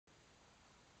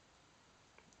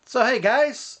So hey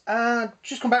guys,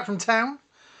 just come back from town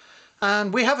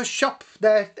and we have a shop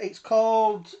there. It's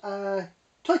called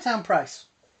Toy Town Price,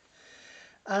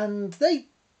 and they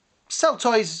sell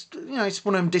toys. You know, it's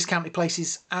one of them discounted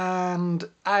places, and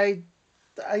I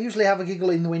usually have a giggle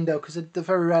in the window because they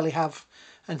very rarely have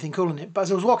anything cool in it. But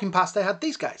as I was walking past, they had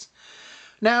these guys.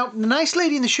 Now, the nice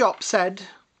lady in the shop said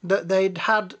that they'd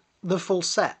had the full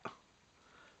set,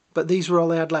 but these were all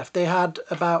they had left. They had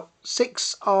about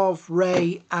 6 of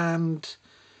Ray and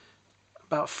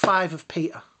about 5 of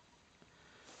Peter.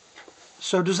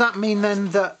 So does that mean then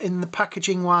that in the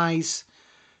packaging wise,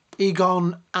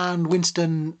 Egon and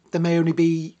Winston, there may only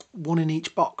be one in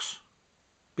each box?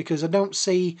 Because I don't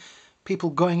see people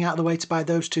going out of the way to buy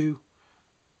those two,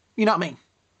 you know what I mean?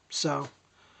 So,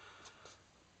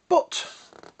 but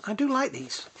I do like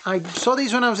these. I saw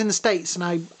these when I was in the States, and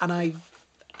I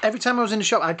every time I was in the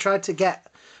shop I tried to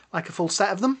get like a full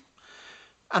set of them,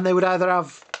 and they would either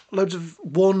have loads of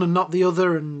one and not the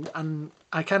other, and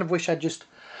I kind of wish I'd just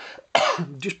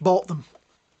just bought them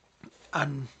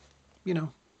and, you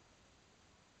know,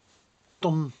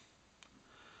 done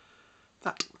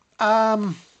that.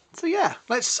 So yeah,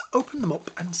 let's open them up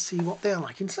and see what they're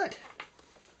like inside.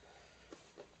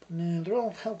 Now they're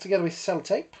all held together with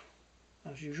sellotape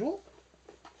as usual.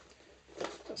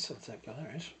 That sellotape go,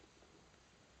 there it is.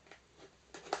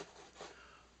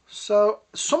 So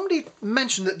somebody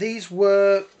mentioned that these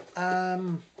were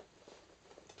because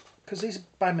these are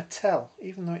by Mattel,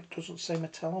 even though it doesn't say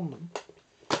Mattel on them,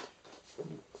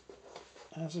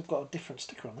 as they've got a different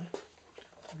sticker on there.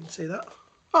 You can see that.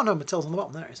 Oh no, Mattel's on the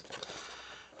bottom, there it is.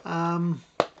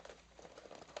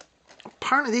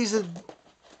 Apparently these are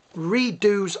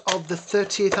redos of the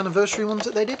 30th anniversary ones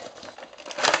that they did.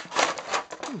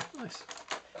 Nice.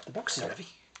 The boxes are heavy.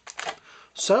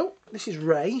 So this is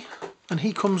Ray, and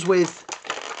he comes with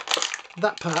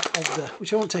that part of the,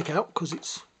 which I won't take out because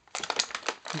it's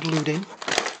glued in.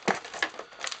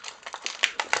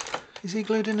 Is he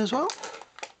glued in as well?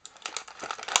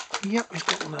 Yep, he's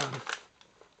got one.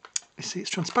 You see, it's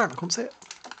transparent. I can't see it.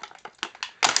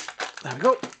 There we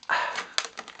go.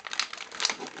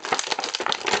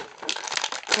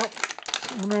 Oh,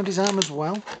 one around his arm as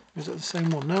well. Is it the same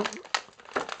one? No.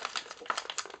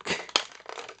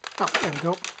 Oh, there we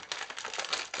go.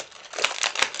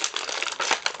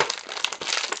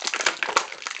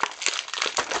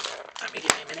 Let me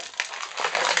give me a minute.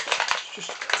 It's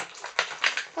just,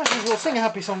 as usual, sing a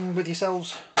happy song with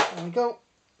yourselves. There we go.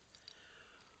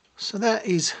 So that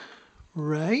is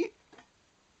Ray.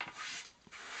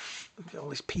 Look at all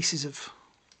these pieces of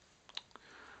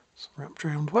wrapped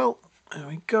around well. There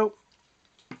we go.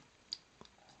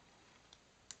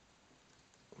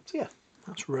 So yeah,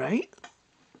 that's Ray.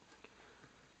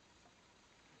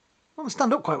 Well, they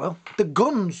stand up quite well. The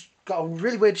gun's got a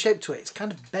really weird shape to it. It's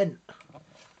kind of bent.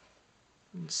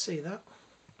 You can see that.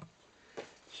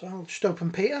 So I'll just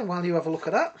open Peter while you have a look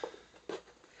at that.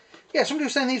 Yeah, somebody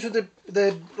was saying these were the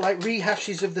like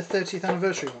rehashes of the 30th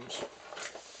anniversary ones.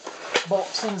 But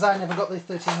since I never got the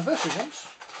 30th anniversary ones,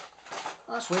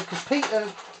 that's weird, because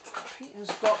Peter's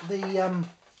got the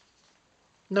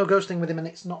no ghosting with him, and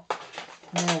it's not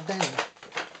nailed down.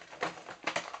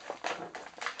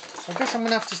 So I guess I'm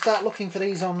going to have to start looking for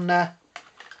these on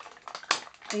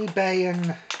eBay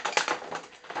and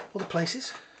other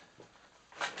places.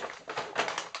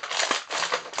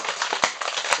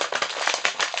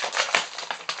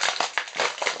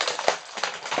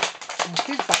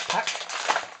 His backpack.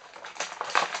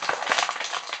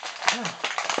 Oh,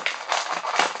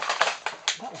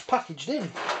 that was packaged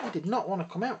in. I did not want to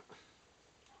come out.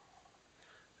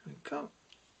 There we go.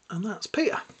 And that's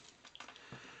Peter.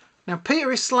 Now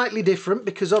Peter is slightly different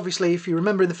because obviously, if you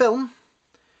remember in the film,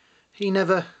 he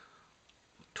never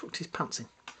tucked his pants in.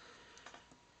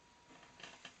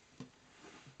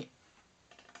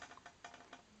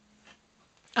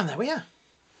 And there we are.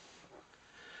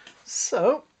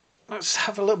 So let's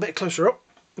have a little bit closer up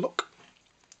look.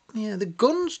 Yeah, the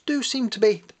guns do seem to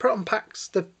be, the proton packs,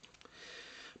 the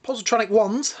positronic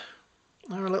ones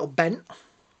are a little bent,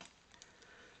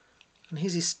 and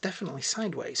his is definitely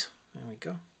sideways. There we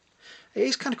go. It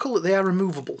is kind of cool that they are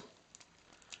removable.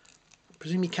 I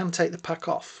presume you can take the pack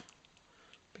off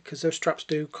because those straps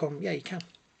do come. Yeah, you can.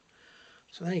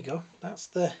 So there you go. That's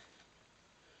the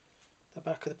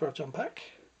back of the proton pack.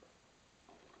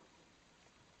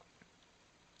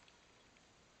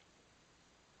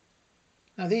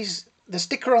 Now these, the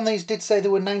sticker on these did say they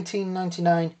were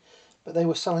 $19.99, but they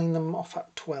were selling them off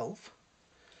at $12.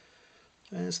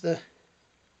 There's the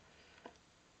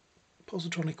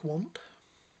positronic wand.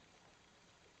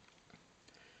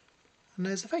 And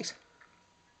there's the face.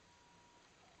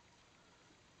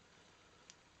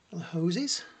 The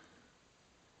hoses.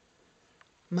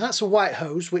 And that's a white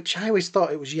hose, which I always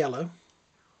thought it was yellow.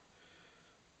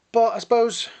 But I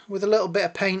suppose with a little bit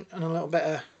of paint and a little bit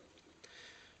of...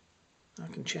 I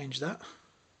can change that.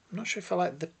 I'm not sure if I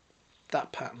like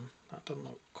that pattern. That doesn't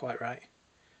look quite right.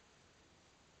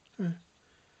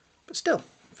 But still,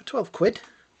 for 12 quid,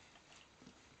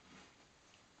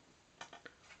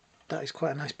 that is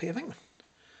quite a nice Peter Venkman.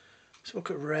 Let's look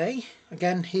at Ray.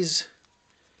 Again, his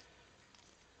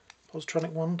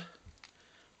positronic wand.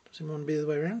 Does he want to be the other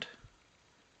way around?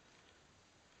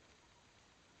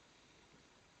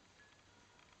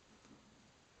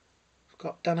 I've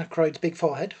got Dan Aykroyd's big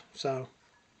forehead, so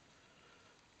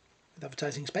with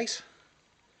advertising space.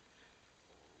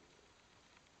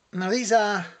 Now these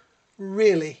are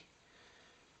really,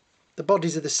 the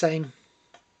bodies are the same,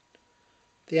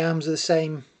 the arms are the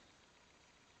same,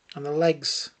 and the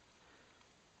legs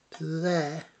to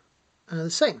there are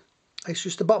the same. It's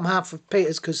just the bottom half of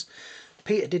Peter's because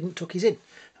Peter didn't tuck his in.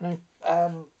 And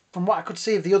from what I could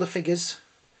see of the other figures,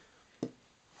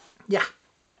 yeah,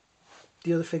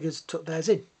 the other figures tucked theirs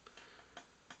in.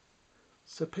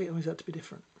 So Peter always had to be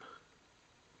different.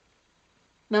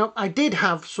 Now I did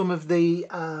have some of the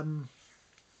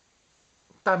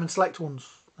Diamond Select ones.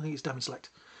 I think it's Diamond Select.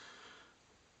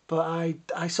 But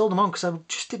I sold them on because I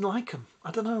just didn't like them. I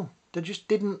don't know. They just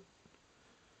didn't...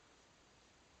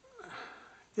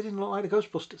 They didn't look like the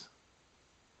Ghostbusters.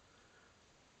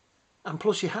 And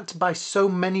plus you had to buy so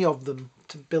many of them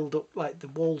to build up like the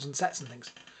walls and sets and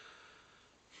things.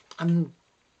 And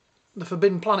the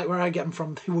Forbidden Planet where I get them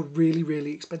from, they were really,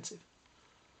 really expensive.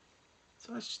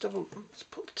 So let's just let's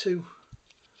put the two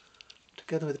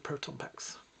together with the proton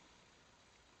packs.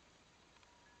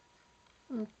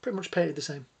 Pretty much painted the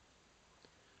same.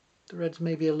 The red's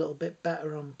maybe a little bit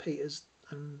better on Peter's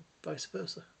and vice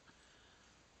versa.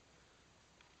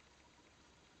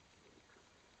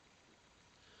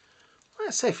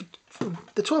 I'd say for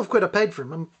the 12 quid I paid for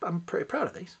them, I'm pretty proud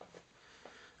of these.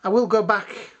 I will go back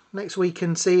next week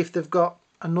and see if they've got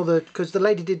another, because the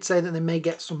lady did say that they may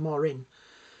get some more in.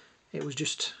 It was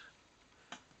just,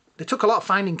 they took a lot of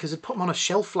finding because they put them on a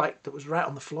shelf like that was right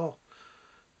on the floor.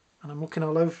 And I'm looking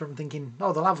all over for them thinking,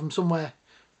 oh, they'll have them somewhere.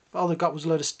 But all they got was a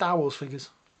load of Star Wars figures.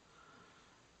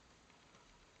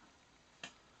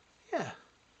 Yeah.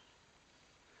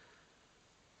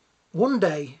 One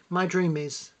day, my dream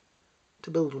is to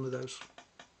build one of those.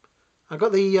 I've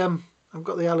got the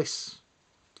Alice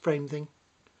frame thing.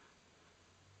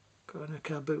 Got in a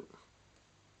car boot.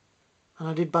 And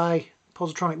I did buy a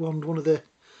positronic wand, one of the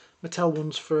mattel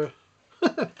ones for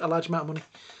a large amount of money.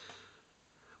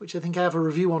 Which I think I have a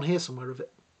review on here somewhere of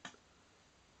it.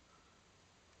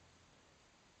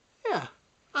 Yeah,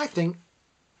 I think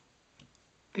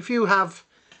if you have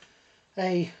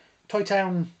a Toy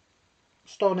Town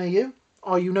store near you,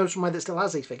 or you know somewhere that still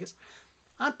has these figures,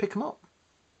 I'd pick them up.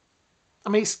 I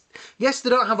mean, yes, they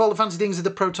don't have all the fancy things of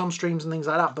the proton streams and things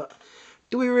like that, but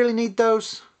do we really need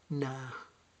those? Nah.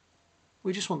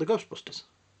 We just want the Ghostbusters.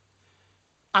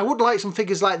 I would like some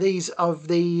figures like these of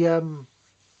the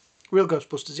real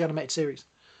Ghostbusters, the animated series.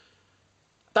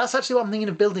 That's actually what I'm thinking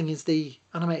of building, is the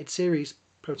animated series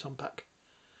proton pack.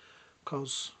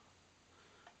 Because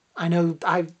I know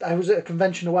I was at a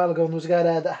convention a while ago and there was a guy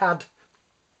there that had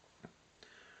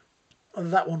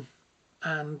that one,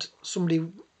 and somebody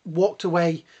walked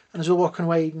away, and as we were walking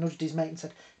away he nudged his mate and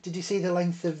said, did you see the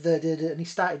length of the... and he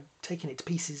started taking it to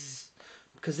pieces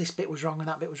because this bit was wrong and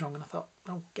that bit was wrong, and I thought,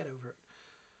 oh, get over it.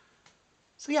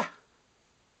 So yeah,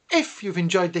 if you've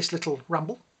enjoyed this little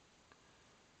ramble,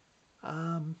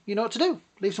 you know what to do.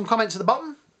 Leave some comments at the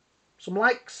bottom, some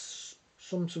likes,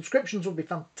 some subscriptions would be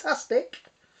fantastic.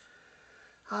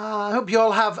 I hope you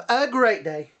all have a great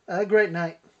day, a great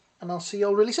night, and I'll see you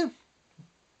all really soon.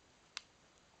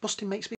 Busting makes me